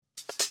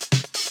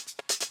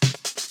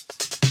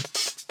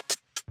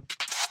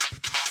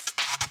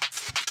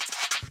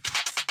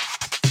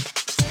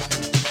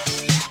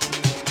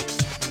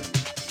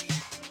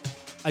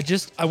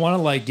I want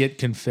to like get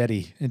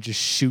confetti and just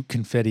shoot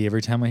confetti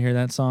every time I hear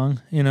that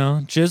song. You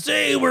know, just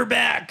hey, we're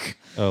back.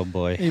 Oh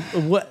boy. Hey,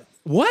 what?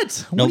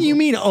 What do you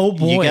mean? Oh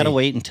boy! You got to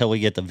wait until we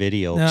get the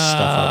video stuff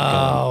up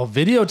going. Oh,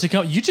 video to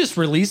come. You just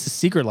released a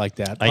secret like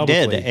that.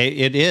 Publicly. I did.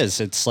 It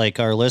is. It's like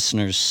our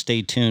listeners,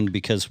 stay tuned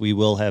because we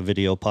will have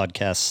video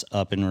podcasts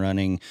up and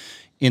running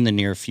in the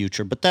near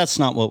future. But that's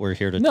not what we're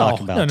here to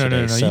talk about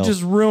today. No. You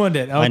just ruined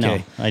it. Okay. I know.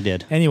 I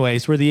did.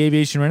 Anyways, we're the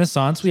Aviation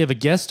Renaissance. We have a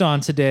guest on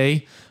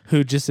today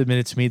who just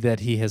admitted to me that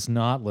he has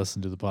not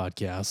listened to the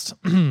podcast.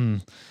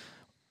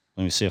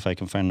 Let me see if I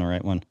can find the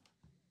right one.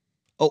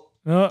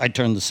 I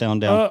turned the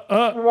sound down.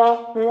 That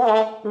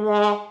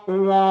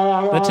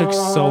took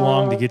so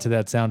long to get to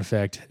that sound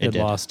effect. It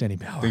lost any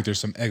power. I think there's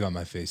some egg on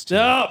my face, too.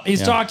 Oh,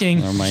 he's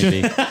talking. There might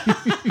be.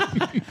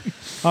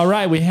 All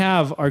right, we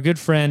have our good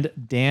friend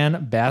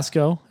Dan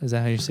Bosco. Is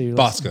that how you say your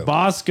last name?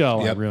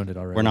 Bosco. Yep. I ruined it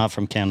already. We're not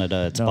from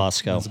Canada. It's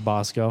Bosco. It's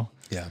Bosco.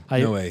 Yeah,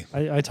 no way.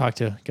 I talk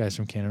to guys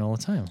from Canada all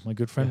the time. My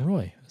good friend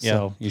Roy. Yeah,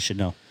 so, you should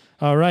know.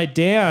 All right,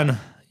 Dan.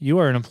 You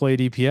are an employee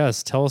at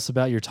EPS. Tell us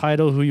about your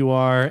title, who you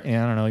are, and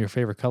I don't know, your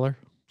favorite color.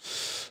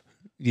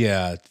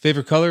 Yeah,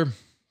 favorite color?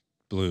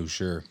 Blue,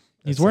 sure.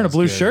 He's wearing a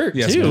blue shirt,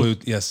 yes, too. Blue,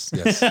 yes.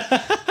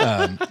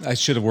 I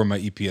should have worn my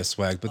EPS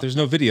swag, but there's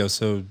no video,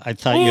 so I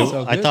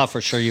thought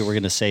for sure you were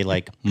going to say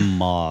like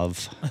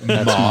mauve.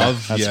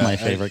 Mauve. That's my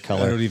favorite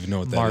color. I don't even know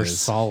what that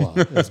Marsala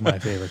is my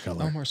favorite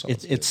color.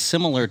 It's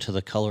similar to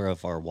the color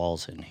of our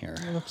walls in here.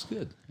 That looks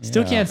good.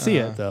 Still can't see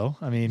it though.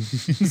 I mean,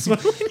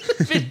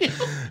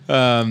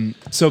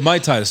 so my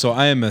title. So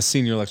I am a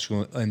senior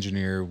electrical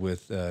engineer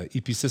with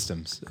EP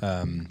Systems,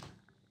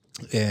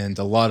 and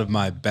a lot of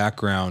my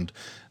background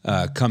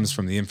comes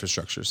from the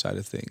infrastructure side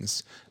of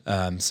things.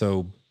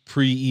 So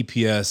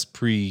pre-EPS,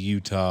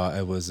 pre-Utah,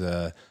 I was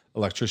an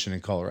electrician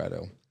in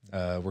Colorado.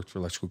 Worked for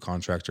an electrical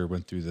contractor,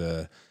 went through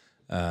the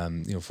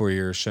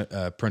 4-year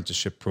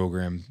apprenticeship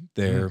program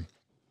there.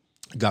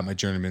 Got my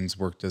journeyman's,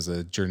 worked as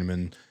a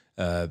journeyman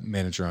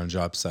manager on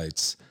job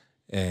sites,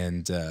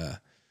 and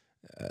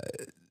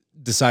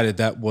decided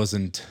that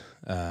wasn't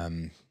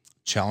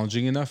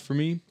challenging enough for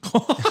me.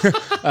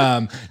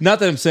 Not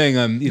that I'm saying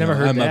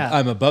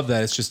I'm above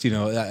that. It's just,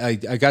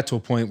 I got to a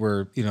point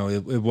where,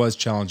 it was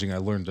challenging. I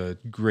learned a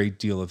great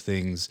deal of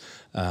things.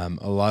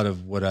 A lot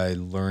of what I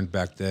learned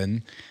back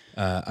then,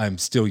 I'm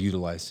still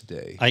utilized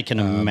today. I can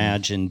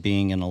imagine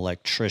being an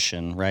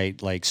electrician, right?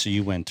 Like, so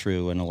you went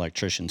through an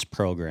electrician's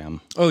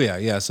program. Oh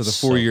yeah. So the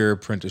 4-year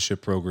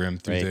apprenticeship program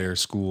through their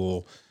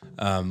school,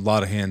 a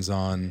lot of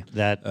hands-on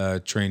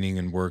training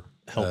and work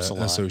helps a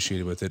lot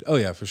associated with it. Oh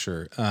yeah, for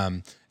sure.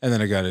 And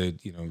then I got to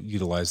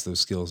utilize those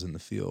skills in the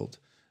field.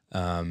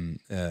 And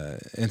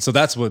so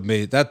that's what's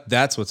made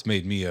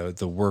me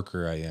the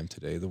worker I am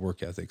today, the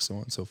work ethic, so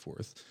on and so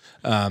forth.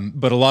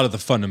 But a lot of the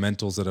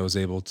fundamentals that I was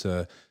able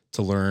to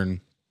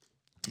learn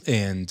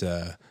and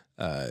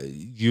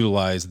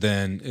utilize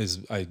then is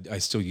I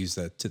still use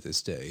that to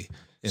this day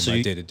in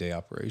my day-to-day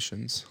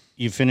operations.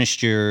 You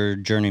finished your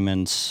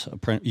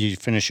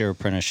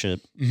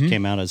apprenticeship,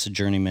 came out as a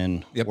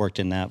journeyman, worked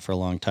in that for a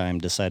long time,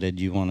 decided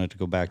you wanted to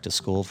go back to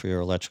school for your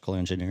electrical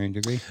engineering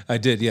degree? I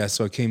did, yeah.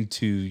 So I came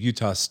to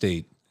Utah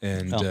State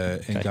and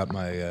got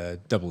my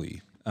double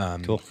E.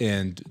 Cool.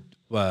 And,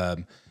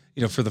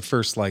 for the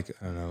first, it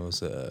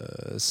was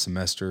a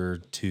semester or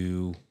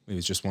two, maybe it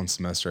was just one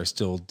semester, I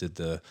still did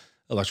the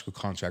electrical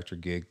contractor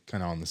gig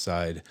kind of on the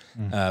side.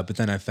 But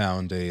then I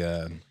found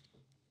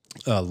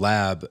a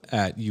lab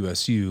at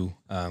USU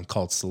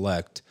called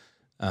Select,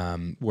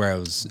 where I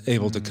was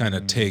able to kind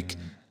of take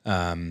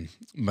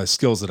my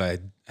skills that I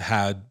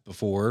had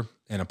before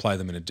and apply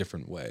them in a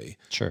different way.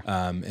 Sure.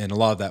 And a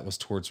lot of that was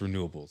towards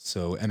renewables,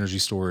 so energy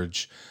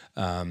storage,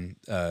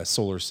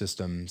 solar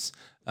systems,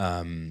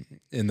 and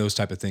those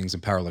type of things.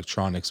 And power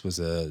electronics was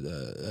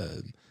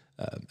a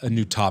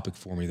new topic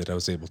for me that I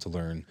was able to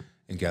learn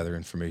and gather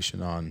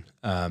information on.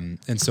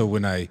 And so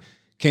when I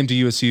came to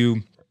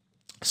USU,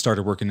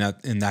 started working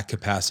in that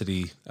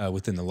capacity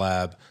within the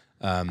lab.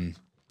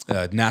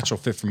 Natural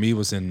fit for me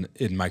was in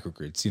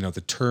microgrids.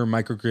 The term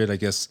microgrid, I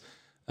guess,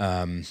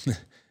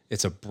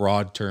 it's a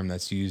broad term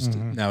that's used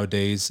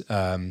nowadays.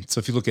 So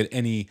if you look at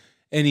any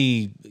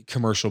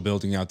commercial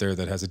building out there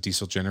that has a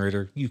diesel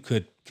generator, you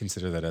could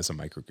consider that as a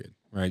microgrid,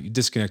 right? You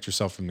disconnect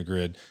yourself from the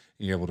grid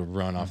and you're able to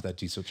run off that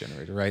diesel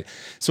generator, right?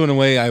 So in a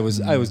way, I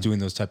was doing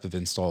those type of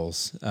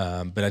installs,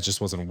 but I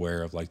just wasn't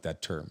aware of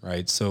that term,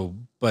 right? So,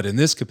 but in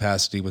this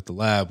capacity with the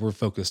lab, we were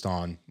focused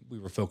on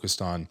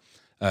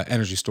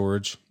energy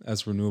storage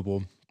as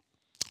renewable,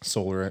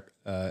 solar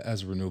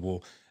as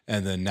renewable,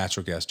 and then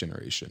natural gas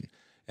generation.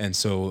 And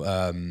so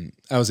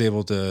I was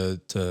able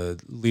to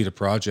lead a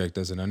project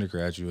as an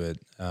undergraduate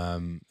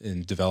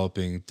in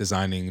designing,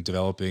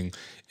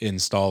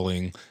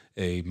 installing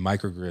a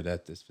microgrid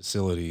at this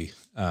facility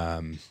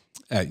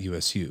at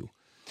USU,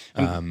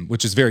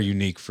 which is very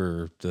unique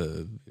for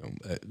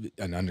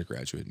an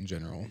undergraduate in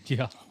general.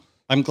 Yeah,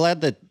 I'm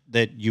glad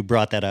that you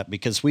brought that up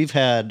because we've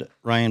had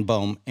Ryan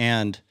Bohm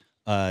and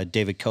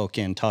David Koch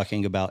in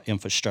talking about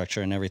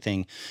infrastructure and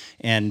everything,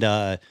 and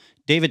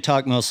David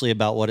talked mostly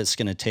about what it's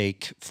going to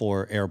take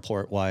for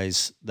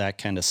airport-wise, that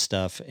kind of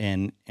stuff,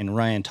 and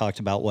Ryan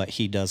talked about what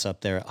he does up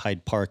there at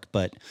Hyde Park.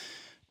 But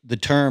the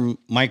term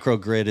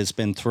microgrid has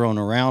been thrown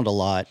around a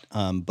lot,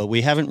 but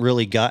we haven't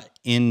really got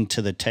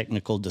into the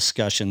technical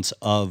discussions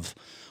of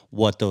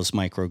what those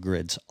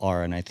microgrids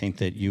are, and I think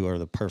that you are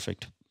the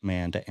perfect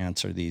man to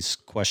answer these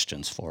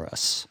questions for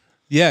us.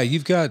 Yeah,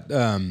 you've got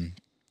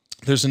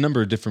there's a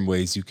number of different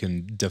ways you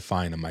can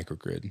define a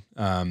microgrid.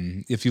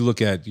 If you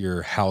look at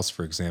your house,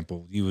 for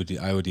example,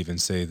 I would even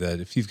say that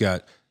if you've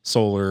got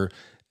solar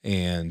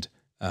and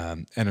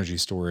energy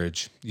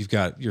storage, you've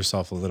got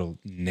yourself a little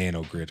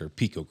nanogrid or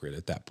picogrid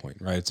at that point,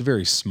 right? It's a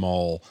very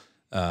small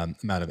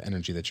amount of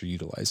energy that you're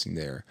utilizing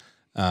there.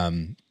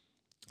 And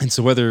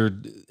so whether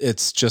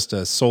it's just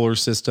a solar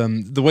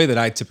system, the way that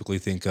I typically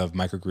think of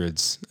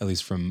microgrids, at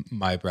least from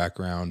my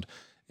background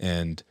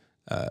and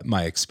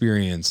my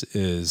experience,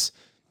 is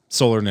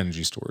solar and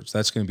energy storage.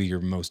 That's going to be your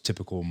most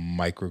typical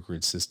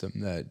microgrid system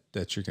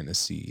that you're going to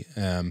see.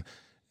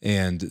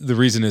 And the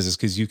reason is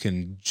because you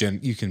can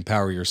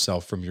power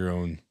yourself from your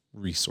own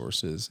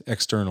resources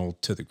external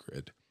to the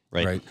grid,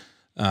 right?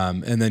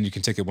 And then you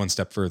can take it one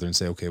step further and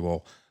say, okay,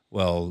 well,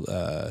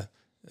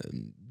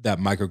 that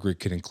microgrid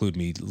could include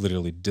me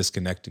literally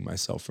disconnecting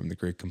myself from the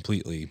grid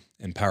completely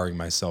and powering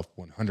myself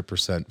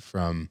 100%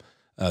 from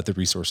the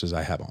resources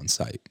I have on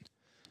site.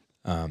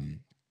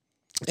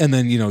 And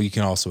then, you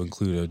can also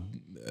include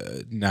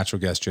a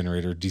natural gas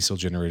generator, diesel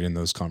generator in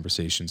those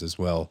conversations as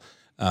well.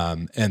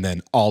 And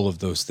then all of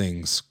those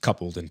things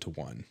coupled into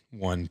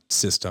one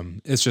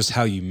system. It's just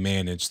how you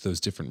manage those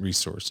different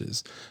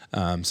resources.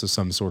 So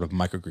some sort of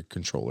microgrid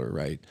controller,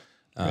 right?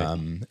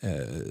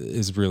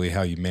 Is really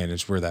how you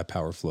manage where that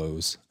power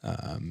flows,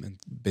 and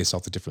based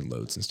off the different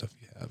loads and stuff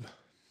you have.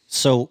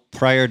 So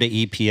prior to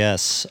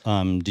EPS,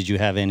 did you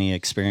have any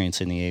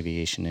experience in the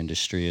aviation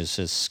industry? Is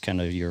this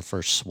kind of your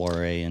first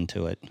soiree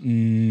into it?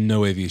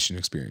 No aviation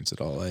experience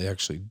at all. I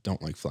actually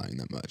don't like flying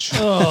that much.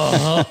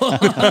 Oh,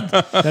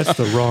 that's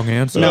the wrong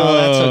answer. No,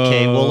 that's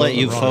okay. We'll let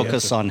you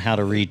focus on how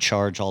to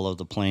recharge all of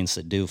the planes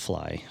that do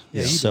fly.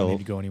 Yeah, you don't need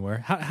to go anywhere.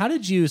 How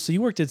did you? So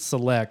you worked at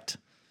Select.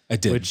 I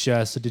did. Which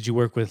so did you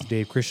work with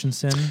Dave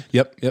Christensen?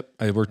 Yep.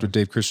 I worked with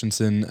Dave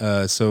Christensen.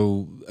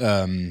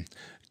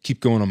 Keep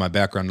going on my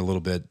background a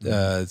little bit.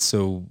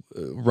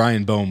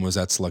 Ryan Bohm was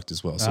at Select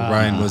as well. So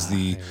Ryan was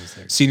the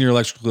senior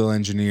electrical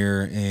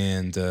engineer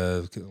and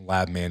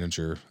lab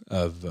manager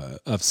of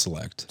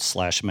Select.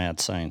 / mad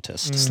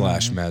scientist.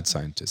 / mad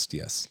scientist,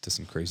 yes, to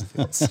some crazy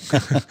things.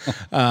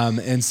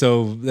 And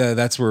so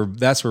that's where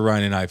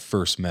Ryan and I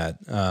first met.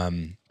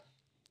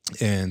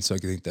 And so I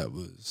think that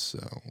was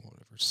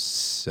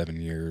 7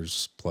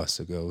 years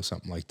plus ago,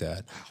 something like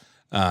that.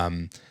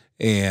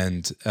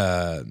 And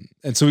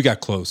so we got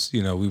close.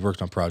 We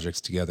worked on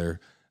projects together,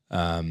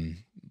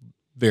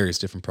 various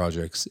different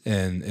projects.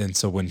 And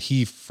so when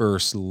he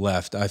first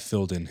left, I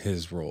filled in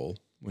his role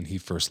when he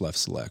first left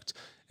Select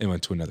and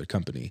went to another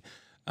company.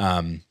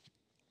 And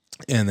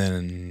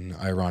then,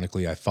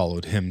 ironically, I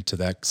followed him to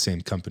that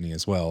same company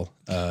as well,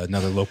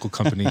 another local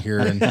company here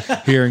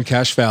in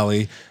Cache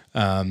Valley.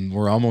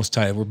 We're almost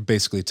tied. We're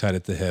basically tied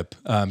at the hip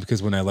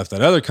because when I left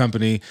that other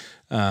company,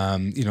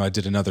 I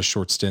did another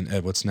short stint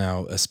at what's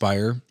now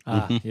Aspire.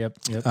 Yep.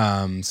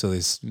 So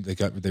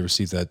they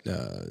received that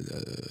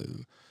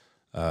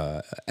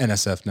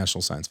NSF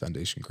National Science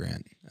Foundation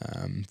grant,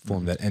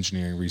 formed that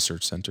engineering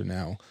research center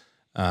now,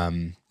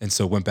 and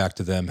so went back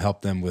to them,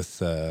 helped them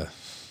with.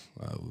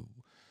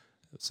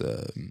 It's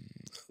a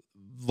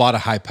lot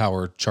of high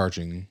power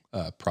charging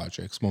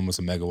projects. One was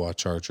a megawatt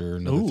charger,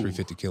 another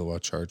 350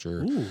 kilowatt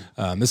charger.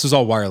 This was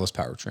all wireless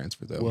power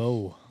transfer though.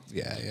 Whoa.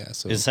 Yeah.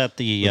 So is that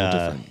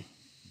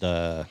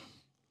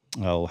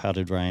how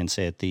did Ryan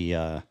say it?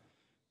 The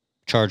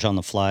charge on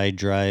the fly,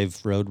 drive,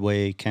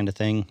 roadway kind of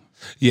thing?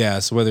 Yeah.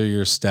 So whether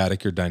you're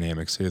static or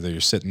dynamic, so either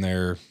you're sitting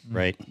there,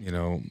 right,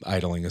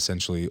 idling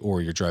essentially,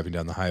 or you're driving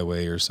down the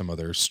highway or some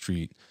other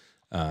street,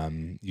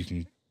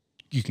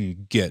 you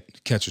can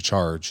catch a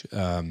charge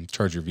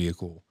your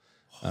vehicle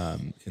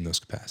in those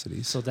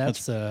capacities. So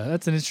that's an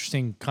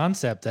interesting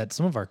concept that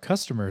some of our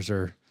customers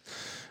are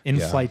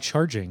in-flight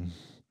charging.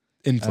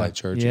 In-flight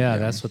charging. Yeah,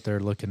 that's what they're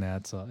looking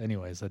at. So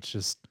anyways, that's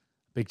just a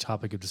big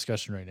topic of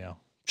discussion right now.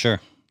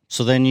 Sure.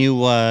 So then you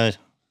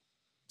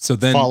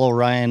follow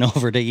Ryan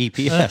over to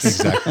EPS.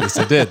 Exactly. Yes,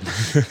 I did.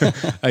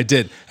 I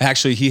did.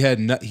 Actually, he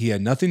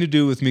had nothing to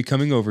do with me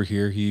coming over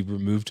here. He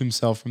removed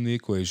himself from the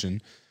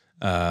equation.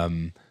 Let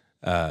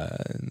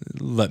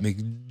me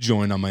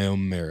join on my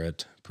own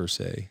merit per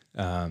se.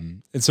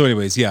 And so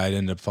anyways, I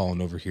ended up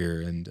falling over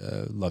here and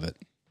love it.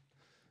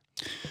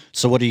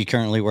 So what are you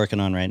currently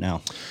working on right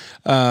now?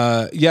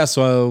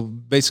 So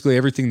basically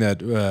everything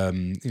that,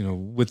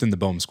 within the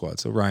Bohm squad.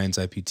 So Ryan's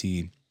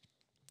IPT,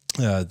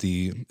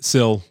 the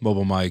SIL,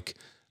 mobile mic,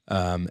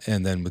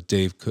 and then with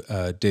Dave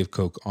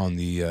Koch on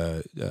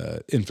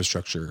the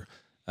infrastructure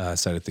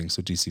side of things.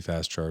 So DC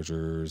fast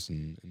chargers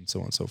and so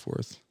on and so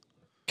forth.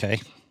 Okay.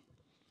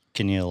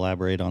 Can you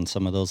elaborate on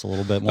some of those a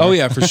little bit more? Oh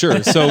yeah, for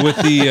sure. So with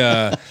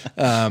the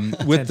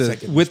with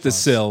the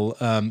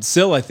response.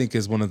 sill, I think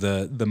is one of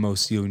the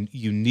most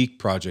unique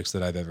projects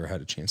that I've ever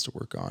had a chance to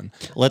work on.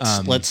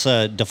 Let's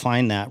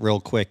define that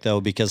real quick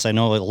though, because I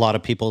know a lot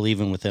of people,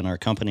 even within our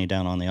company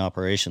down on the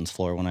operations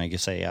floor, when I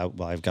say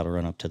I've got to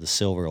run up to the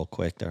sill real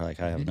quick, they're like,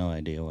 I have no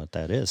idea what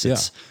that is. Yeah.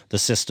 It's the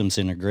systems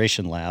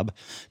integration lab.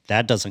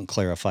 That doesn't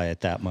clarify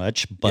it that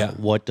much, but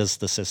what does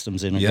the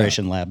systems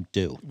integration lab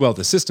do? Well,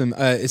 the system.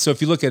 So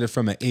if you look at it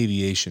from an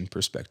aviation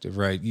perspective,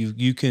 right?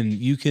 You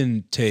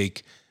can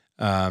take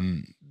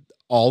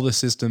all the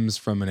systems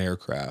from an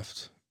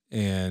aircraft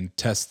and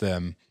test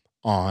them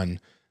on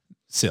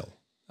sill,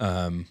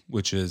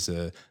 which is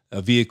a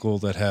vehicle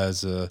that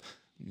has a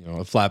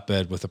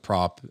flatbed with a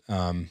prop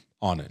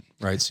on it,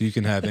 right? So you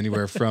can have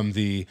anywhere from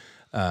the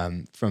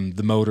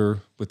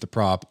motor with the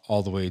prop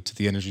all the way to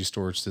the energy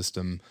storage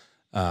system.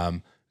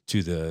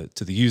 To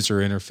the user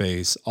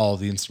interface, all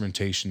the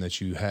instrumentation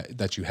that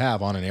you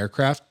have on an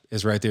aircraft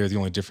is right there. The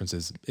only difference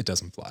is it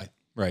doesn't fly,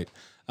 right?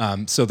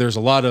 So there's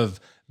a lot of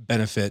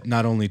benefit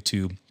not only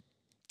to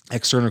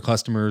external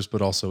customers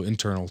but also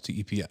internal to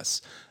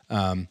EPS.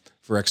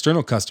 For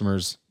external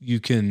customers, you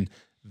can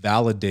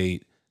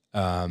validate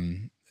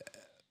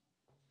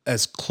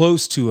as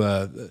close to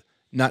a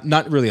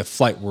not really a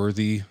flight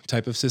worthy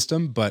type of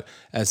system, but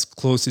as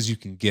close as you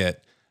can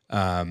get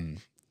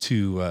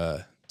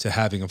to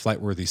having a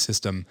flight-worthy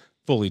system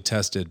fully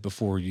tested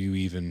before you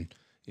even,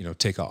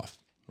 take off,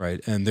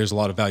 right? And there's a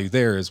lot of value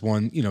there. Is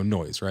one,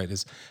 noise, right?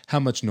 Is how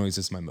much noise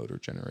does my motor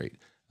generate?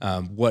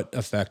 What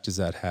effect does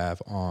that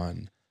have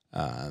on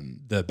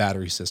the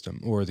battery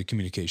system or the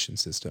communication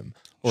system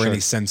or any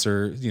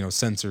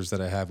sensors that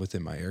I have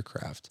within my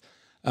aircraft?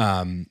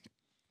 And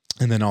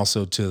then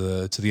also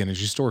to the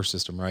energy storage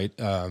system, right?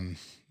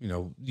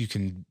 You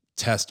can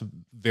test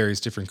various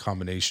different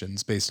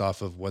combinations based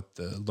off of what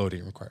the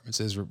loading requirements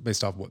is, or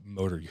based off what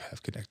motor you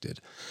have connected.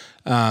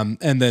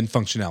 And then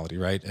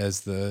functionality, right?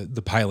 As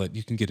the pilot,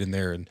 you can get in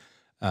there and,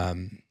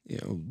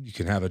 you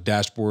can have a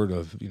dashboard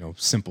of,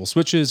 simple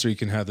switches, or you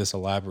can have this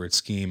elaborate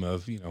scheme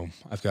of,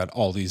 I've got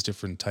all these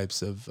different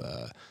types of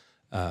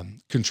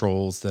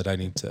controls that I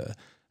need to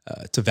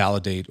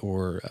validate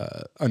or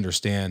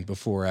understand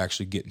before I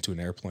actually get into an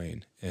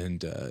airplane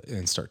and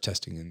start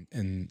testing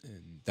in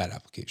that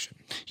application.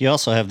 You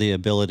also have the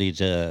ability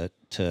to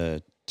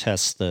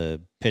test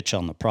the pitch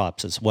on the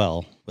props as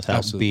well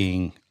without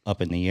being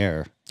up in the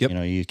air. Yep.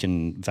 You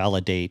can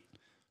validate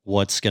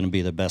what's going to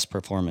be the best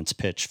performance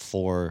pitch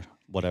for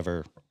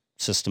whatever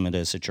system it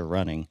is that you're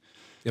running.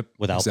 Yep.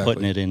 Without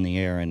putting it in the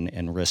air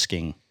and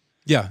risking.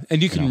 Yeah,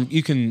 and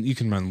you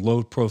can run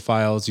load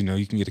profiles.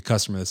 You can get a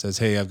customer that says,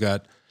 "Hey, I've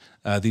got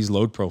these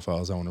load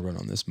profiles I want to run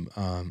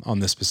on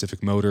this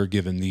specific motor,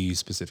 given these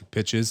specific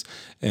pitches,"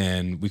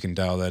 and we can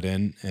dial that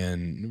in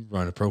and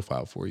run a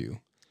profile for you.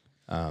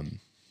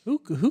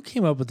 Who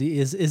came up with the?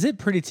 Is it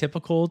pretty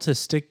typical to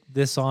stick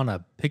this on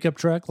a pickup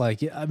truck?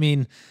 Like, I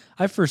mean,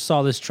 I first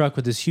saw this truck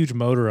with this huge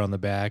motor on the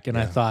back, and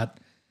I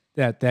thought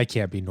that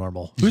can't be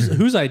normal.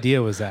 Whose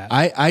idea was that?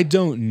 I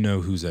don't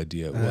know whose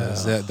idea it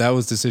was. That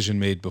was decision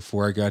made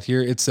before I got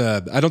here. It's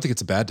I don't think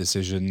it's a bad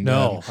decision.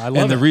 No, I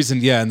love and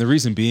it. The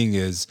reason being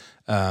is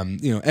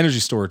energy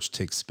storage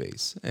takes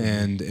space,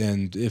 and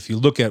if you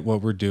look at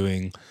what we're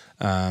doing,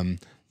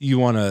 you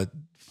want to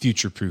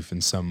future proof in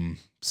some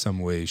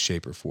way,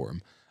 shape, or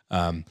form.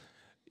 It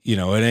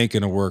ain't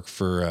going to work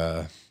for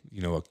a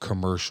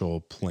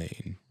commercial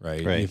plane,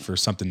 right? For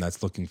something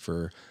that's looking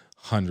for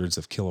hundreds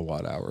of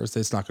kilowatt hours,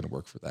 it's not going to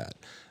work for that.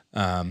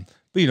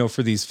 But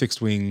for these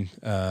fixed wing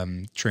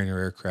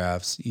trainer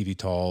aircrafts,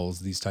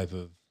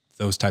 eVTOLs,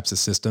 those types of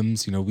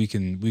systems, we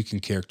can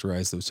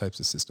characterize those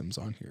types of systems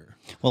on here.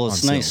 Well,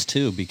 it's nice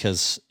too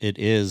because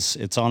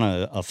it's on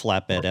a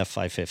flatbed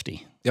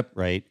F-550. Yep.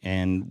 Right.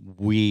 And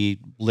we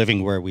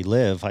living where we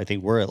live, I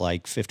think we're at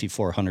like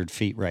 5,400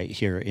 feet right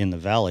here in the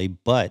valley,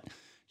 but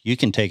you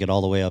can take it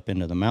all the way up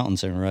into the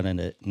mountains and run it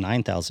at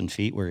 9,000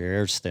 feet where your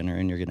air's thinner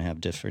and you're going to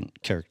have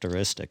different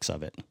characteristics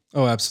of it.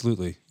 Oh,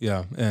 absolutely.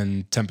 Yeah.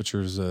 And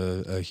temperature's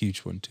a huge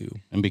one too.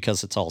 And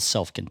because it's all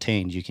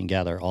self-contained, you can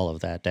gather all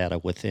of that data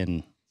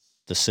within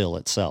the sill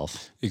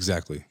itself.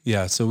 Exactly.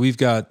 Yeah. So we've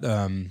got,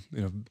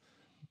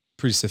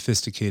 pretty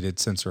sophisticated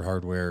sensor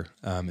hardware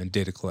and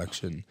data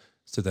collection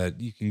so that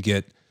you can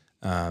get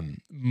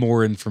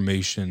more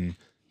information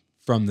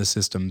from the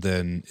system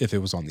than if it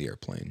was on the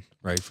airplane,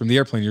 right? From the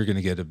airplane, you're going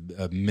to get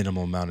a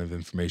minimal amount of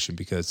information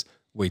because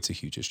weight's a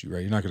huge issue,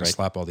 right? You're not going to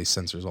slap all these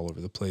sensors all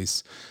over the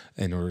place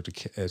in order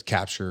to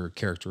capture,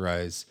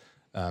 characterize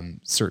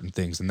certain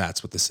things, and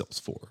that's what the sill's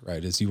for,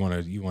 right? Is you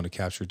want to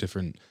capture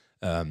different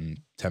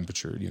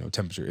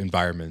temperature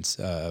environments,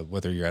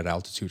 whether you're at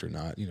altitude or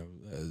not.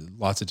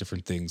 Lots of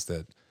different things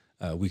that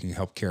we can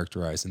help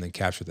characterize and then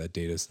capture that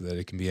data so that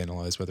it can be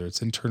analyzed, whether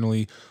it's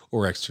internally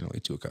or externally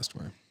to a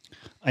customer.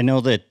 I know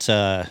that,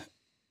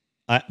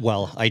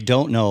 I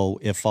don't know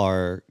if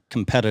our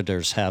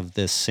competitors have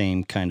this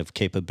same kind of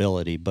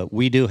capability, but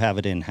we do have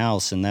it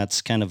in-house, and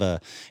that's kind of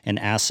an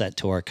asset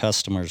to our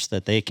customers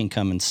that they can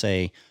come and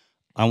say,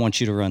 I want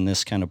you to run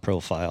this kind of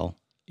profile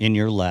in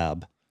your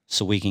lab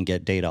so we can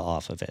get data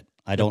off of it.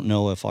 I don't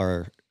know if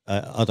our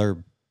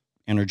other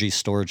energy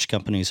storage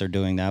companies are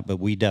doing that, but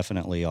we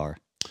definitely are.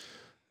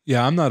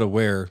 Yeah, I'm not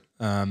aware.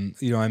 I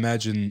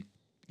imagine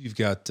you've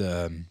got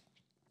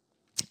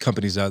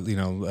companies out,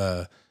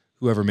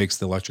 whoever makes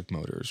the electric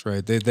motors,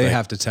 right? They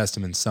have to test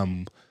them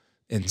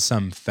in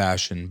some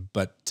fashion,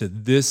 but to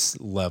this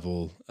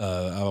level,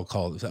 I'll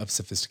call it of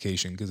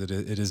sophistication, because it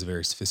is a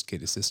very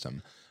sophisticated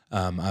system.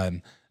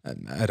 I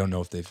don't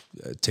know if they've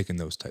taken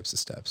those types of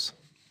steps.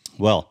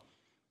 Well,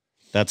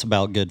 that's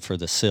about good for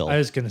the sill. I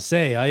was going to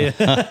say,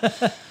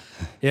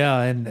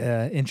 yeah, and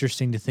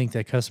interesting to think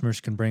that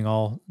customers can bring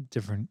all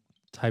different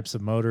types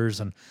of motors.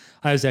 And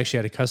I was actually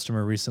at a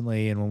customer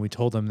recently, and when we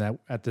told them that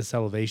at this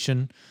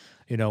elevation,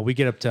 we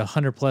get up to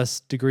 100 plus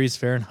degrees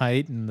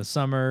Fahrenheit in the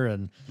summer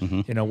and,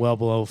 well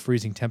below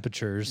freezing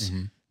temperatures.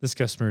 Mm-hmm. This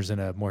customer's in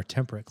a more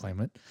temperate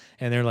climate,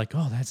 and they're like,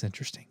 oh, that's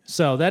interesting.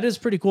 So that is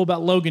pretty cool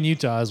about Logan,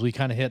 Utah, as we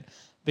kind of hit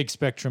big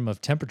spectrum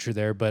of temperature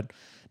there. But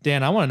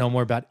Dan, I want to know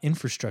more about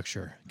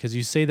infrastructure, because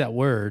you say that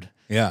word.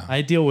 Yeah.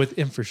 I deal with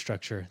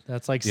infrastructure.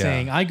 That's like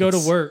saying I go to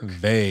work.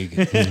 Vague.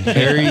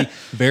 Very,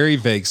 very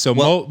vague. So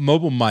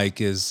Mobile Mic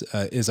is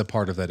a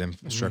part of that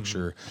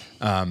infrastructure.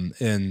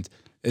 And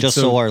just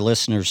so our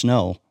listeners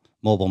know,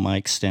 Mobile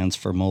Mic stands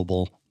for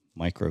Mobile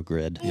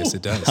Microgrid. Yes,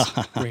 it does.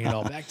 Bring it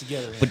all back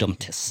together.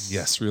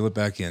 Yes, reel it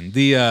back in.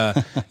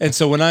 And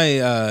so when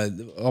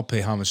I'll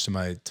pay homage to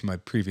my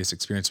previous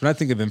experience. When I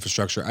think of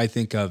infrastructure, I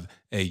think of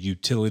a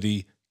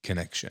utility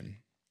connection,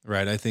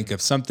 right? I think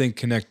of something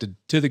connected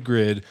to the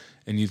grid,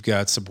 and you've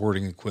got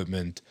supporting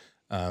equipment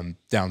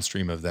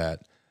downstream of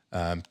that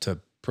to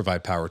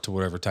provide power to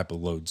whatever type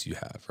of loads you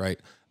have, right?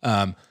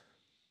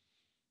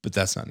 But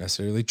that's not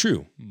necessarily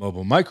true.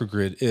 Mobile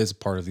microgrid is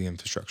part of the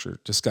infrastructure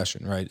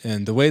discussion, right?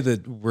 And the way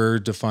that we're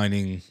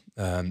defining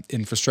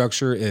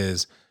infrastructure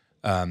is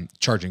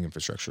charging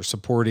infrastructure,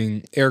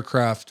 supporting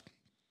aircraft,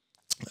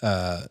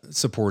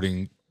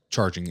 supporting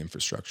charging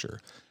infrastructure.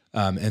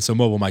 And so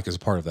Mobile Mic is a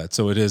part of that.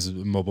 So it is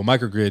mobile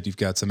microgrid. You've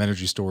got some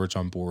energy storage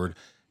on board,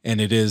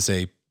 and it is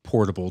a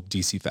portable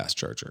DC fast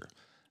charger.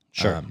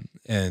 Sure.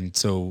 And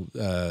so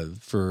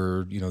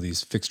for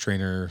these fixed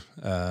trainer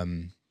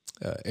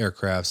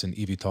aircrafts and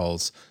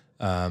eVTOLs,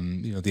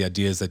 the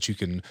idea is that you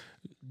can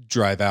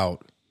drive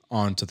out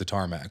onto the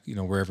tarmac,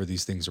 wherever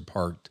these things are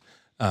parked,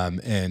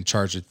 and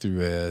charge it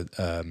through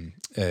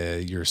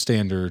your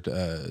standard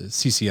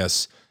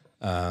CCS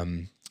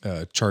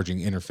charging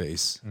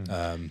interface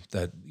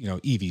that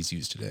EVs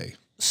use today.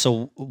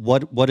 So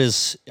what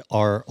is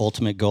our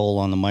ultimate goal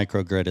on the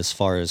microgrid as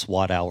far as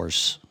watt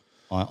hours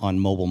on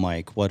Mobile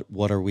Mic?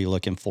 What are we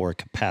looking for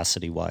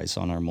capacity wise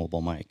on our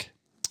Mobile Mic?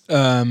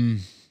 I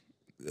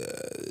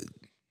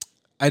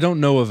don't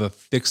know of a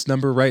fixed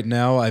number right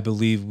now. I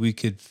believe we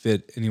could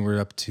fit anywhere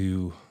up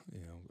to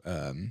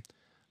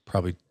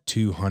probably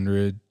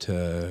 200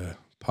 to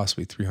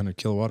possibly 300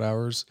 kilowatt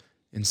hours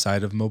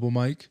inside of Mobile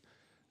Mic.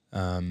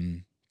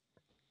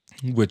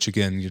 Which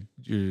again,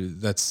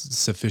 that's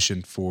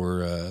sufficient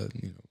for a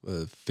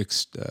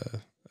fixed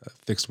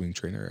wing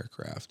trainer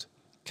aircraft.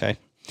 Okay,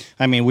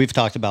 I mean, we've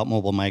talked about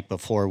Mobile Mic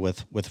before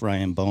with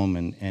Ryan Bohm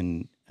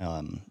and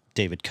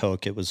David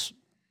Koch. It was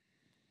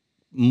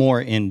more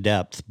in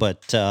depth,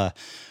 but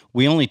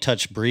we only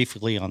touched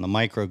briefly on the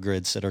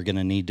microgrids that are going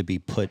to need to be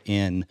put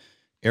in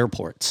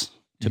airports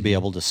to be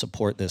able to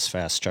support this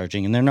fast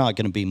charging, and they're not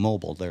going to be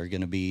mobile; they're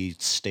going to be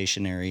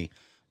stationary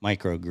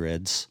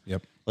microgrids.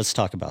 Yep. Let's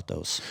talk about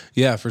those.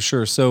 Yeah, for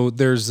sure. So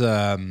there's,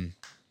 if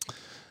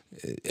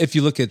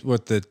you look at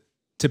what the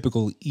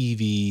typical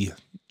EV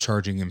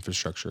charging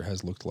infrastructure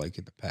has looked like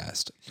in the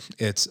past,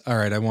 it's all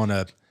right. I want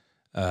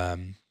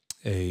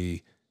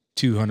a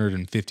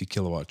 250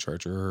 kilowatt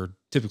charger, or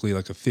typically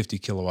like a 50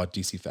 kilowatt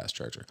DC fast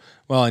charger.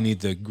 Well, I need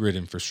the grid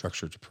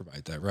infrastructure to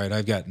provide that, right?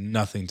 I've got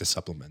nothing to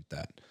supplement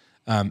that.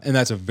 And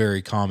that's a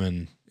very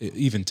common,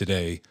 even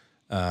today,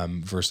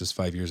 versus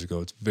 5 years ago,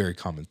 it's a very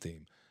common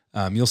theme.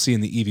 You'll see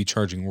in the EV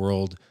charging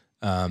world,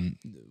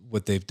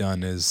 what they've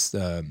done is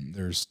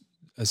there's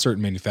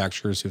certain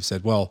manufacturers who have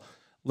said, well,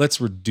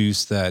 let's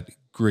reduce that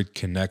grid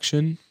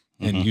connection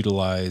and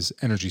utilize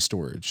energy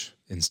storage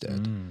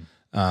instead.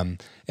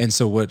 And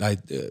so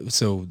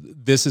so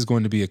this is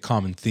going to be a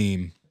common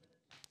theme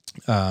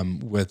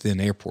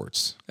within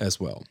airports as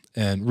well.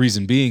 And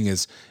reason being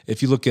is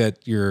if you look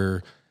at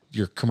your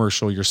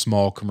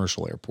small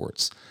commercial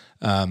airports,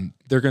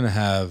 they're going to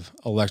have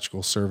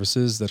electrical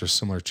services that are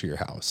similar to your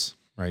house,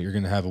 right? You're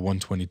going to have a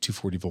 120,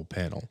 240 volt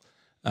panel,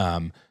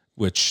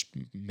 which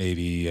may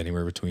be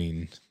anywhere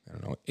between,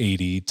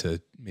 80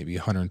 to maybe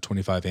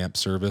 125 amp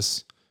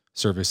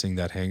servicing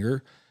that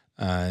hangar.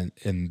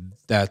 And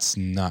that's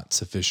not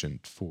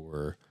sufficient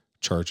for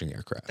charging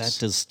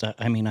aircrafts.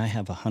 I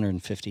have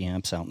 150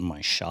 amps out in my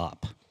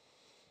shop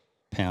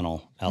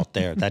panel out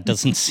there. That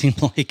doesn't seem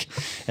like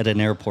at an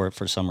airport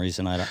for some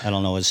reason. I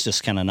don't know. It's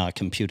just kind of not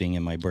computing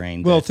in my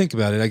brain. Well, think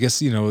about it. I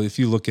guess, if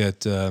you look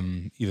at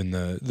even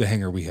the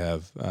hangar we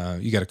have,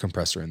 you got a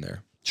compressor in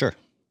there. Sure.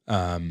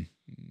 And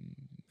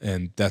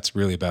and that's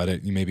really about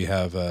it. You maybe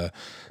have,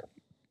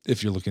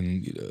 if you're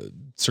looking,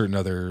 certain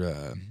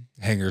other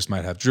hangars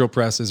might have drill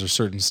presses or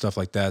certain stuff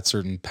like that,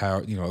 certain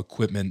power,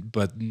 equipment,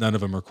 but none of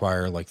them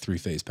require like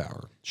 3-phase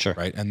power. Sure.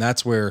 Right. And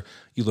that's where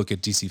you look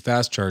at DC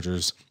fast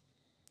chargers,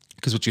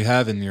 because what you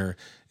have in your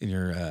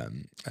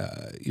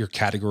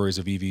categories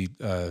of EV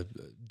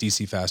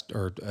DC fast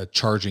or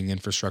charging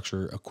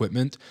infrastructure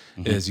equipment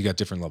is you got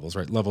different levels,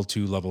 right? Level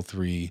 2, level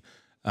 3,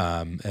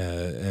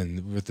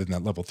 and within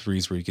that level 3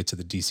 is where you get to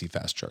the DC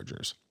fast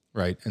chargers,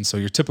 right? And so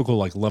your typical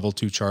like level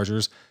 2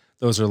 chargers,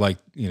 those are like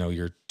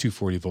your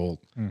 240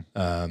 volt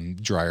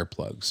dryer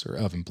plugs or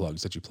oven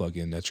plugs that you plug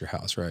in at your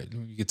house, right?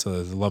 When you get to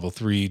the level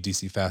 3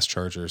 DC fast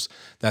chargers,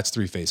 that's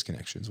 3-phase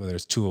connections, whether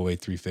it's 208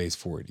 3-phase,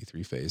 480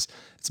 3-phase.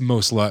 It's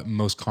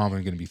most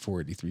common going to be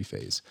 480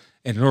 3-phase.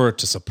 And in order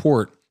to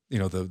support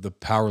the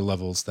power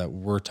levels that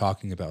we're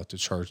talking about to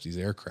charge these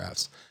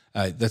aircrafts,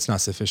 that's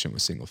not sufficient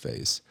with single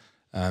phase.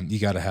 You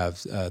got to have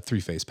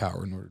 3-phase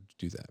power in order to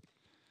do that.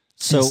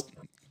 So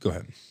go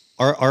ahead.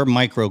 Our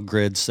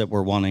microgrids that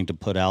we're wanting to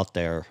put out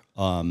there,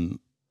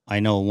 I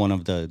know one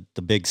of the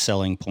big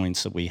selling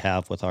points that we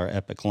have with our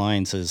Epic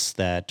lines is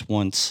that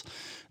once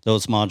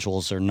those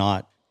modules are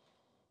not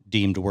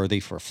deemed worthy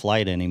for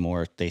flight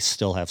anymore, they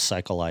still have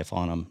cycle life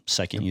on them,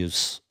 second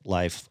use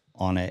life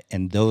on it,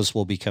 and those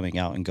will be coming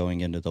out and going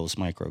into those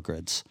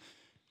microgrids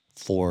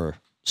for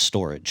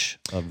storage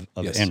of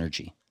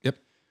energy. Yep.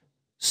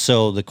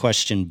 So the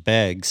question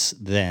begs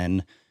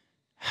then,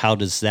 how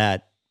does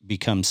that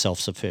become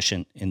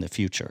self-sufficient in the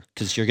future?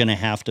 Because you're going to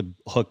have to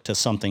hook to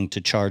something to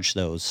charge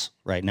those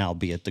right now,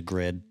 be it the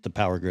grid, the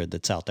power grid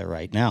that's out there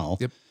right now.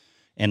 Yep.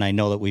 And I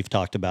know that we've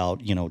talked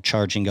about,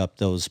 charging up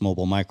those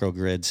mobile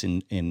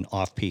microgrids in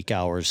off-peak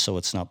hours so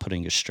it's not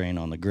putting a strain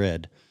on the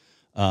grid.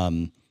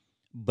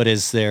 But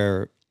is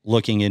there,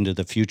 looking into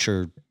the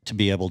future, to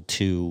be able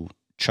to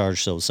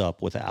charge those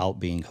up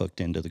without being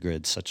hooked into the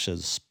grid, such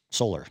as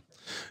solar?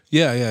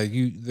 Yeah.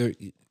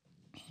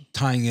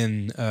 Tying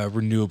in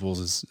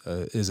renewables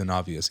is an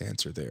obvious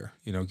answer there.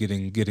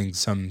 Getting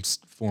some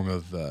form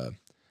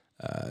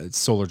of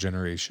solar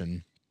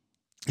generation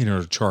in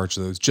order to charge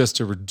those, just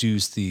to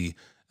reduce the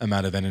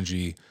amount of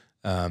energy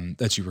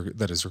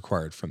that is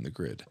required from the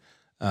grid.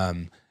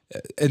 And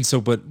so,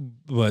 but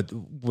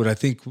what I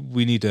think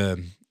we need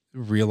to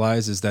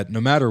realize is that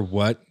no matter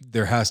what,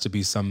 there has to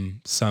be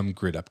some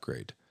grid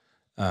upgrade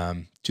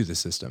to the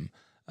system,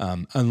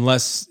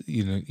 unless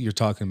you're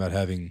talking about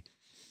having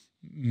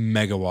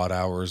megawatt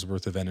hours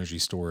worth of energy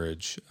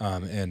storage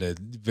and a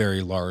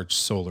very large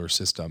solar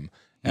system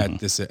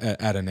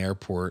at an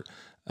airport.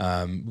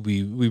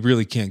 We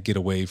really can't get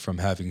away from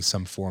having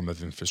some form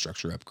of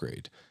infrastructure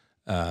upgrade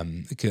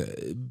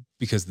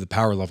because the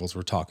power levels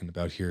we're talking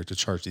about here to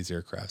charge these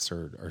aircrafts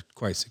are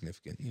quite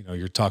significant.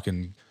 You're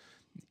talking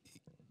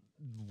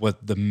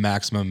what the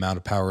maximum amount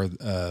of power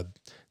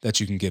that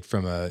you can get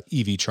from a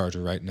EV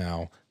charger right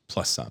now,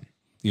 plus some.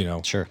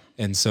 Sure.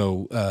 And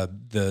so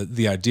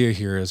the idea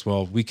here is,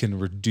 well, we can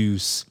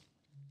reduce,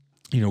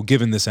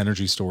 given this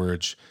energy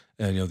storage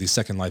and these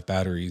second life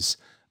batteries,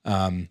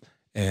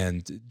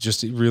 and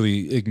just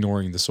really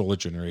ignoring the solar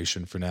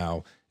generation for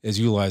now, is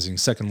utilizing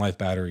second life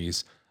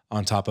batteries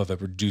on top of a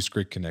reduced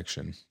grid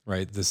connection,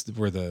 right? This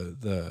where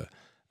the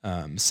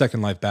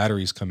second life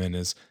batteries come in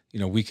is,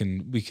 we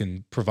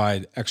can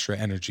provide extra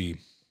energy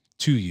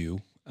to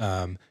you.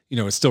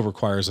 It still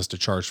requires us to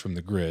charge from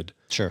the grid.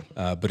 Sure.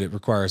 But it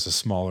requires a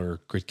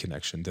smaller grid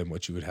connection than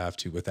what you would have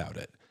to without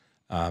it.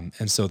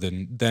 And so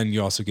then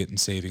you also get in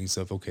savings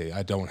of, okay,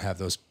 I don't have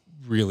those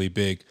really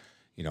big,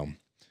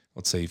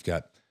 let's say you've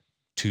got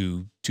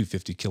two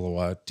 250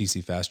 kilowatt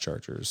DC fast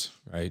chargers,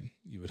 right?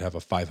 You would have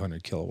a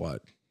 500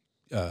 kilowatt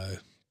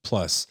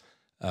plus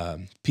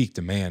peak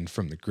demand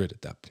from the grid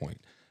at that point.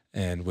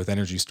 And with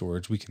energy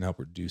storage, we can help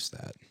reduce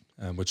that,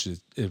 which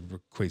it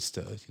equates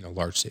to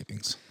large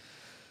savings.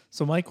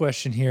 So my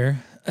question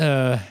here,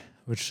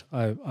 which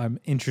I'm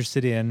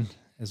interested in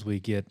as we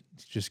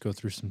just go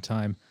through some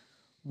time,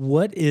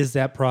 what is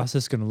that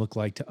process going to look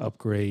like to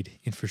upgrade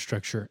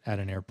infrastructure at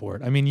an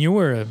airport? I mean, you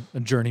were a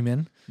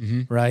journeyman,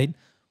 right?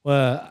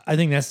 Well, I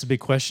think that's the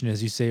big question.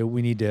 As you say,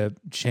 we need to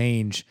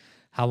change.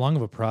 How long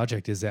of a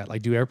project is that?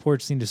 Like, do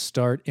airports need to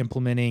start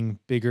implementing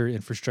bigger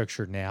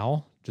infrastructure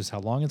now? Just how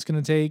long it's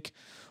going to take?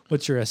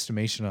 What's your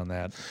estimation on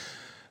that?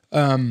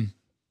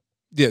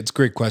 Yeah, it's a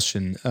great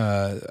question.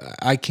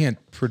 I can't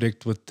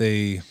predict what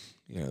they're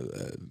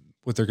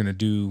going to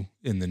do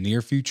in the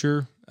near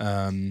future.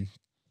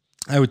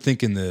 I would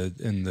think in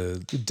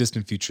the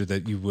distant future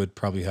that you would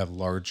probably have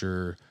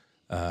larger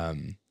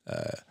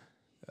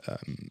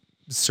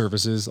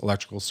services,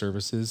 electrical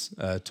services,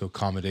 to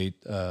accommodate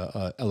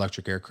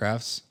electric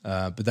aircrafts.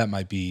 But that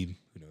might be,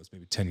 who knows,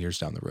 maybe 10 years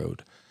down the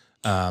road.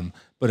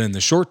 But in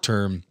the short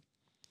term,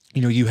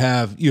 you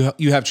have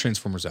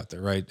transformers out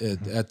there, right?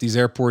 At these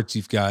airports,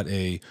 you've got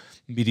a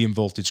medium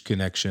voltage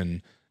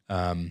connection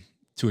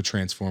to a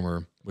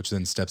transformer which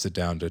then steps it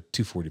down to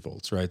 240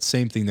 volts, right?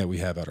 Same thing that we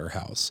have at our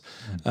house.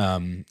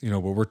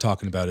 What we're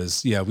talking about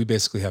is, we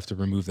basically have to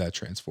remove that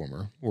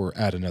transformer or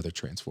add another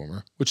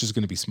transformer, which is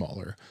going to be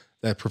smaller.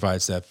 That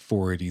provides that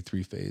 480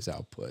 three-phase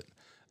output.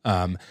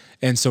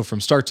 And so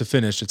from start to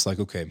finish, it's like,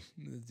 okay,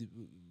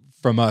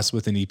 from us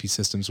within EP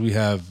Systems, we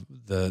have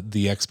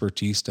the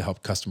expertise to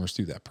help customers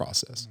through that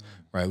process,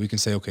 right? We can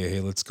say, okay, hey,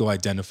 let's go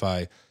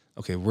identify,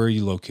 okay, where are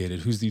you located?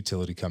 Who's the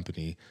utility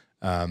company?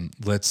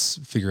 Let's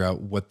figure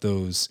out what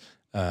those,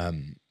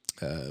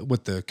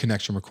 what the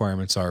connection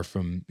requirements are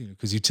from,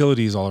 because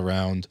utilities all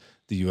around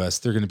the U.S.,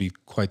 they're going to be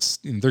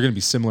they're going to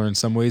be similar in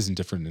some ways and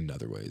different in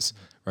other ways,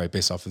 right?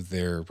 Based off of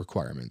their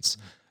requirements.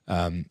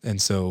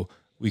 And so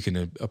we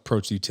can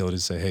approach the utility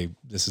and say, hey,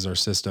 this is our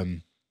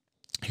system.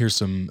 Here's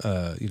some,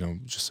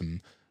 just some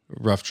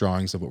rough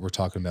drawings of what we're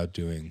talking about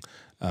doing.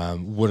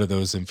 What are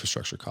those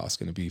infrastructure costs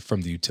going to be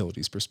from the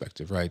utilities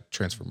perspective, right?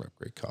 Transformer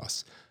upgrade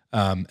costs.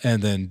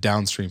 And then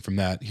downstream from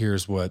that,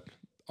 here's what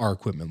our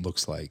equipment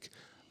looks like.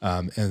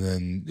 And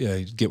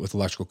then get with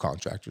electrical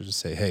contractors to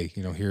say, hey,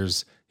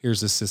 here's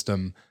the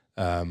system.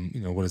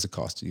 What does it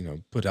cost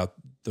to, put out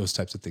those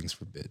types of things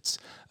for bids.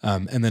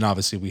 And then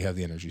obviously we have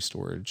the energy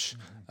storage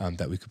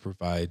that we could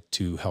provide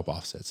to help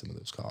offset some of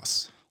those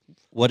costs.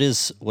 What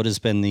has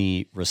been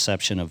the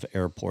reception of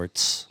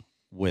airports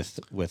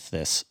with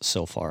this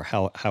so far?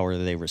 How are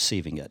they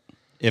receiving it?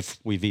 If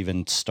we've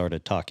even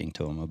started talking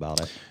to them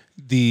about it.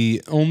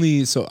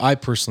 So I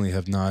personally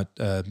have not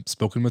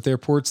spoken with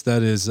airports.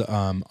 That is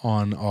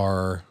on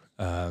our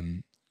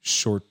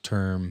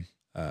short-term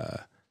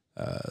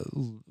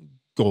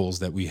goals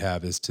that we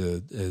have is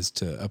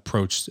to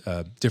approach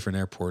different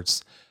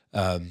airports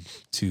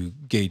to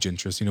gauge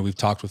interest. We've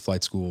talked with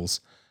flight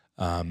schools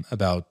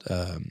about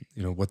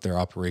what their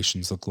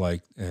operations look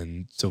like,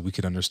 and so we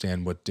could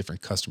understand what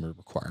different customer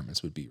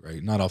requirements would be.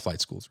 Right, not all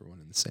flight schools are one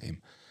and the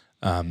same.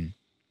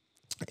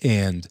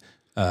 And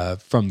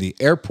from the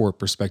airport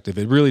perspective,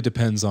 it really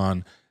depends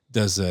on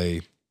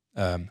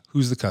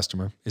who's the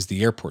customer? Is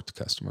the airport the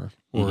customer,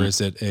 or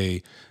is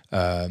it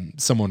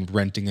someone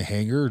renting a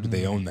hangar, or do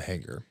they own the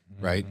hangar?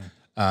 Right,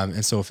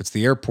 and so if it's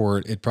the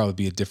airport, it'd probably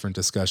be a different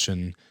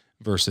discussion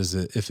versus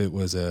if it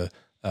was a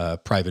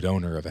private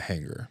owner of a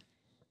hangar.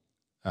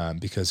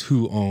 Because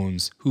who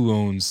owns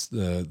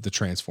the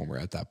transformer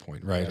at that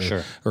point, right?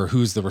 Sure. Or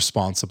who's the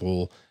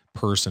responsible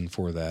person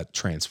for that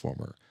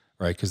transformer,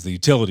 right? Because the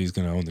utility is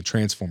going to own the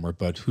transformer,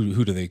 but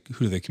who do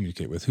they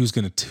communicate with? Who's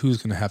going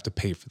to have to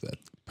pay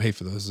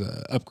for those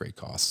upgrade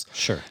costs?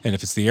 Sure. And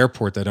if it's the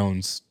airport that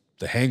owns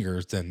the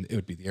hangars, then it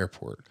would be the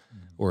airport.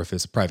 Or if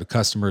it's a private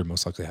customer, it'd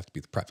most likely have to be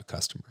the private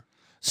customer.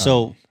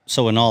 So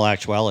in all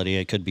actuality,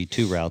 it could be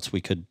two routes.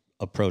 We could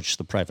approach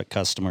the private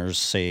customers,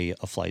 say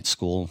a flight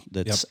school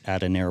that's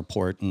at an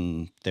airport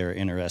and they're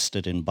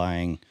interested in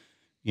buying,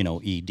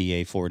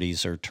 EDA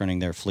 40s or turning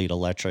their fleet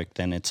electric,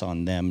 then it's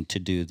on them to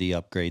do the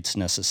upgrades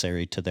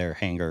necessary to their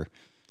hangar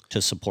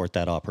to support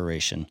that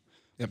operation.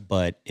 Yep.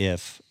 But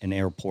if an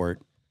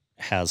airport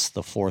has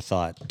the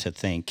forethought to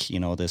think,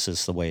 this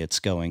is the way it's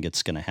going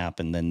to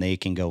happen, then they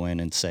can go in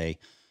and say,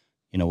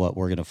 you know what,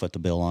 we're going to foot the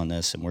bill on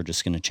this and we're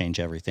just going to change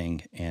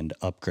everything and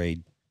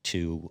upgrade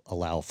to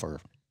allow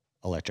for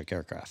electric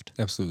aircraft.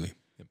 Absolutely.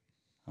 Yep.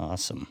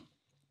 Awesome.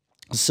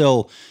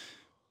 So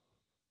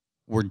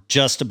we're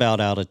just about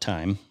out of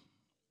time.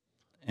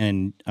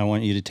 And I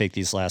want you to take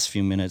these last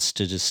few minutes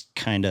to just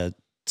kind of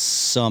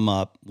sum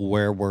up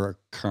where we're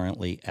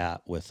currently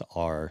at with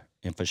our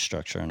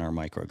infrastructure and our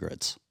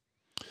microgrids.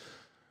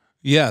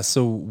 Yeah.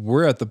 So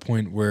we're at the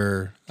point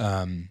where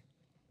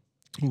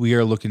we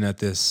are looking at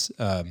this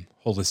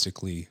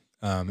holistically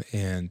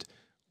and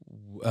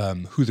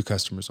who the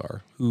customers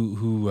are,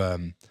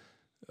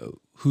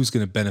 who's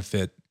going to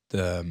benefit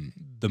the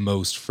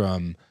most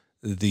from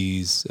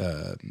these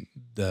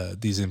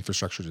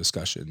infrastructure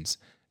discussions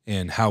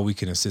and how we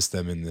can assist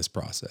them in this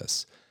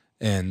process.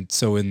 And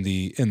so in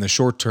the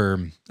short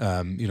term,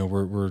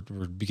 we're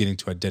beginning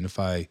to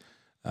identify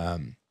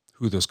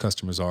who those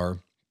customers are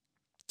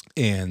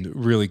and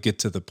really get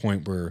to the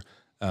point where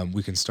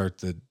we can start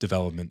the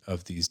development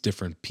of these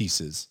different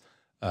pieces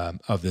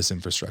of this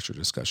infrastructure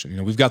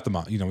discussion. We've got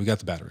we got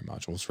the battery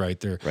modules, right?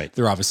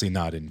 They're obviously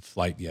not in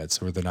flight yet,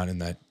 so they're not in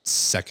that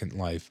second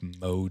life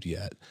mode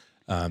yet.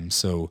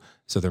 So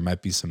there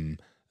might be some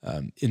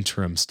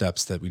interim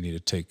steps that we need to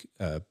take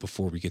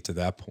before we get to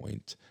that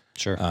point.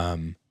 Sure.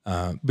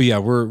 But yeah,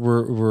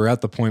 we're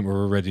at the point where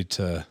we're ready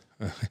to,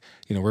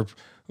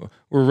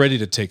 we're ready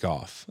to take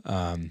off.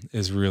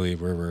 Is really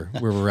where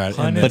we're at.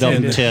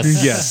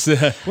 Yes,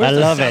 I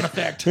love it.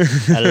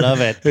 I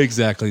love it.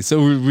 Exactly.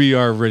 So we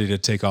are ready to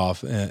take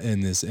off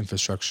in this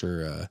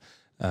infrastructure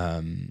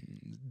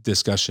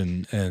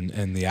discussion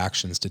and the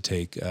actions to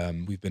take.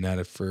 We've been at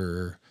it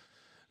for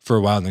a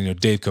while.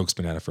 Dave Koch's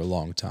been at it for a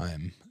long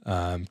time.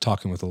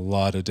 Talking with a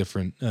lot of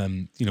different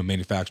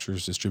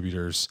manufacturers,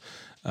 distributors,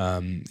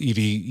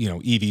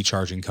 EV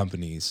charging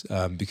companies.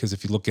 Because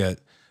if you look at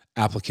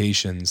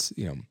applications,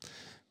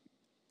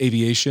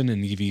 aviation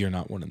and EV are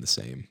not one and the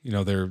same.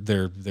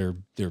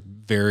 They're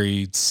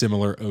very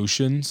similar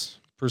oceans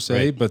per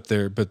se,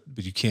 Right. but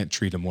you can't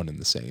treat them one and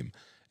the same.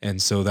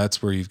 And so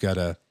that's where you've got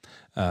to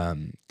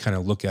kind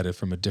of look at it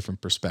from a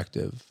different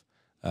perspective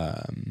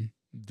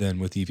than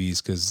with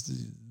EVs, because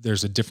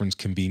there's a different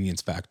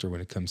convenience factor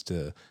when it comes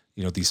to,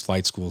 these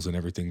flight schools and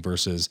everything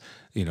versus,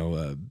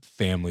 a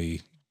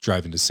family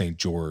driving to St.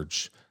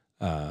 George.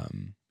 So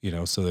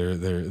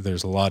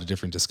there's a lot of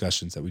different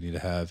discussions that we need to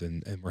have,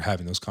 and we're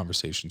having those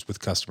conversations with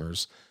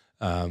customers,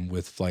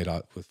 with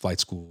flight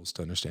schools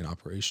to understand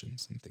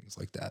operations and things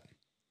like that.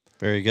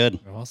 Very good.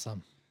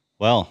 Awesome.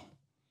 Well,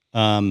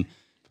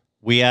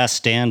 we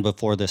asked Dan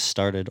before this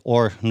started,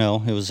 or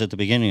no, it was at the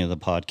beginning of the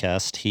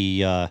podcast.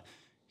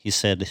 He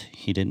said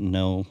he didn't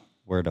know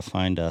where to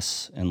find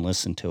us and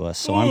listen to us.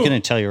 So I'm going to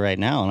tell you right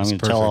now, and I'm going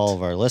to tell all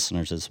of our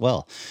listeners as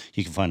well.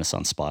 You can find us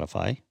on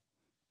Spotify,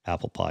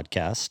 Apple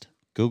Podcast,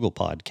 Google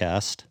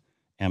Podcast,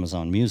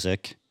 Amazon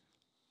Music.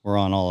 We're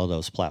on all of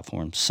those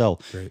platforms. So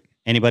Great.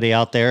 Anybody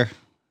out there,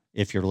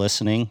 if you're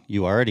listening,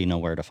 you already know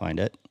where to find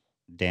it.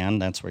 Dan,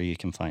 that's where you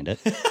can find it.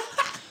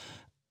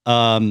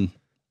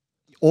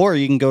 Or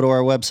you can go to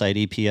our website,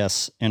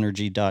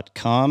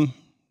 epsenergy.com.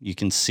 You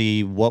can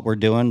see what we're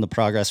doing, the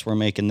progress we're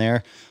making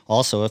there.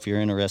 Also, if you're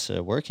interested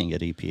in working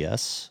at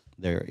EPS,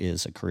 there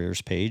is a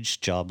careers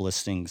page, job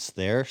listings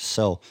there.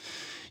 So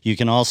you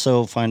can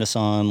also find us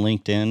on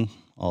LinkedIn,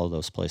 all of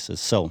those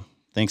places. So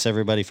thanks,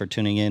 everybody, for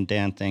tuning in.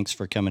 Dan, thanks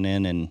for coming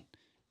in and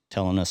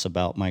telling us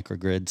about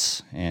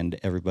microgrids, and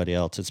everybody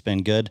else. It's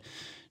been good.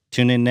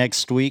 Tune in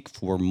next week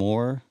for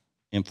more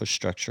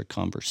infrastructure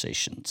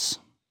conversations.